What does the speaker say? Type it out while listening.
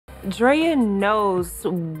Draya knows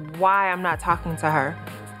why I'm not talking to her.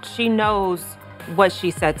 She knows what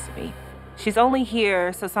she said to me. She's only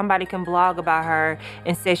here so somebody can blog about her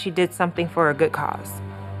and say she did something for a good cause.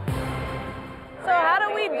 So how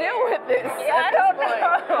do we deal with this? I don't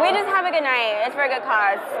know. We just have a good night. It's for a good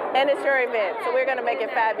cause. And it's your event, so we're gonna make it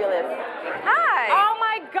fabulous. Hi. Oh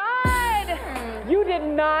my God! You did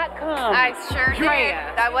not come. I sure Draya.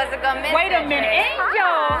 did. That wasn't gonna miss Wait a it. minute,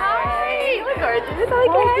 Angel. Hi. You look gorgeous.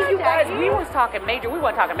 Oh, you guys, we was talking major. We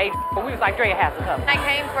weren't talking major, but we was like, Draya has to come. I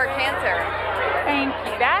came for cancer. Thank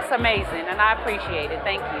you. That's amazing, and I appreciate it.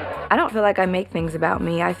 Thank you. I don't feel like I make things about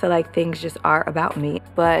me. I feel like things just are about me.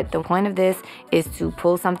 But the point of this is to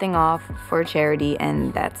pull something off for charity,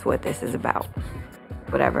 and that's what this is about.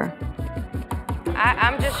 Whatever.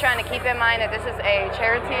 I'm just trying to keep in mind that this is a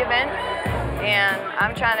charity event, and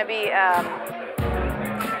I'm trying to be,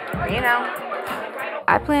 you know.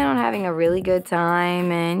 I plan on having a really good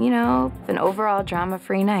time and, you know, an overall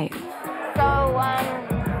drama-free night. So,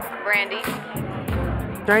 Brandi.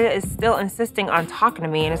 Draya is still insisting on talking to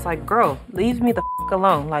me, and it's like, girl, leave me the f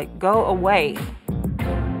alone. Like, go away.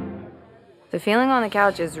 The feeling on the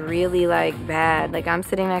couch is really, like, bad. Like, I'm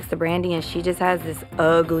sitting next to Brandi, and she just has this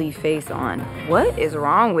ugly face on. What is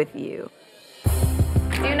wrong with you?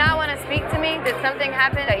 Do you not want to speak to me? Did something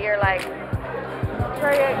happen that you're like...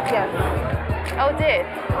 Draya, yes. Oh, it did?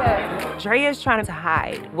 Yes. Draya is trying to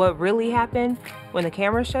hide what really happened when the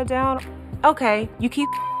camera shut down. Okay, you keep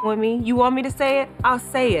with me. You want me to say it? I'll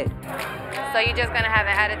say it. So you're just gonna have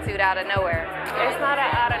an attitude out of nowhere? It's not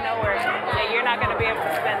out of nowhere. Yeah, you're not gonna be able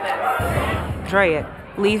to spend this. Draya,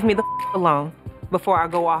 leave me the alone before I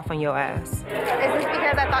go off on your ass. Is this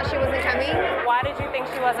because I thought she wasn't coming? Why did you think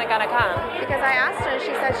she wasn't gonna come? Because I asked her and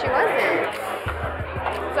she said she wasn't.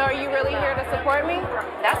 So are you really here to support me?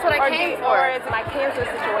 That's what I came for. Or is my cancer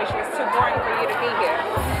situation is too boring for you to be here?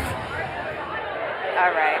 All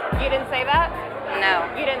right. You didn't say that? No.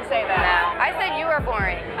 You didn't say that? No. I said you were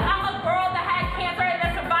boring. I'm a girl that had cancer and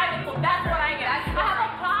that's surviving. That's what I am. I have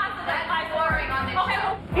a positive life. Boring on this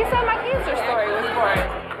show. You said my cancer story was boring.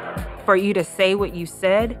 For you to say what you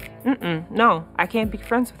said, no, I can't be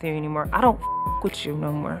friends with you anymore. I don't with you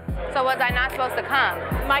no more. So was I not supposed to come?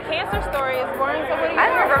 My cancer story is boring, so what do you I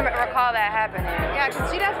don't recall that happening. Yeah, because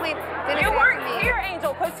she definitely didn't You say weren't to me. here,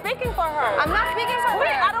 Angel. Quit speaking for her. I'm not speaking for Wait,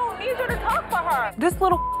 her. I don't need you to talk for her. This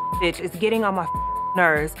little bitch is getting on my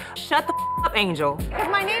nerves. Shut the up, Angel. Because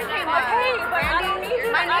my name came up. Okay, but I don't need you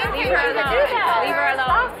My to name leave came her up. alone. Leave her alone.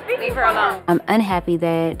 Stop speaking Leave for her alone. I'm unhappy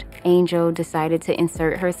that Angel decided to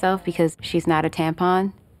insert herself because she's not a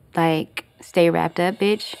tampon. Like, stay wrapped up,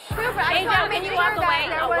 bitch. Angel, can you walk away?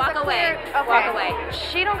 No, walk away. Okay. Walk away.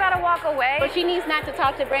 She don't gotta walk away. But she needs not to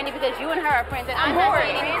talk to Brandi because you and her are friends, and I'm not Boring.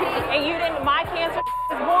 saying anything. And you didn't, my cancer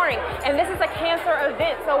is boring. And this is a cancer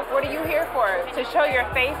event, so what are you here for? To show your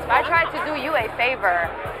face? I tried to do you a favor.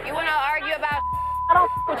 You wanna argue about I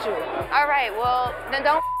don't with you. All right, well, then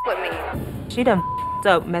don't with me. She done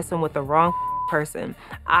up messing with the wrong person.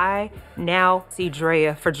 I now see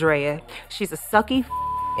Draya for Draya. She's a sucky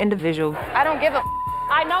individual. I don't give a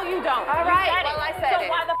I know you don't. All right, You said well, it. I said so it.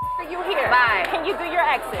 why the are you here? Bye. Can you do your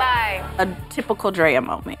exit? Bye. A typical Draya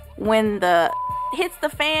moment. When the hits the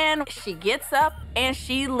fan, she gets up and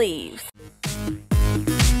she leaves.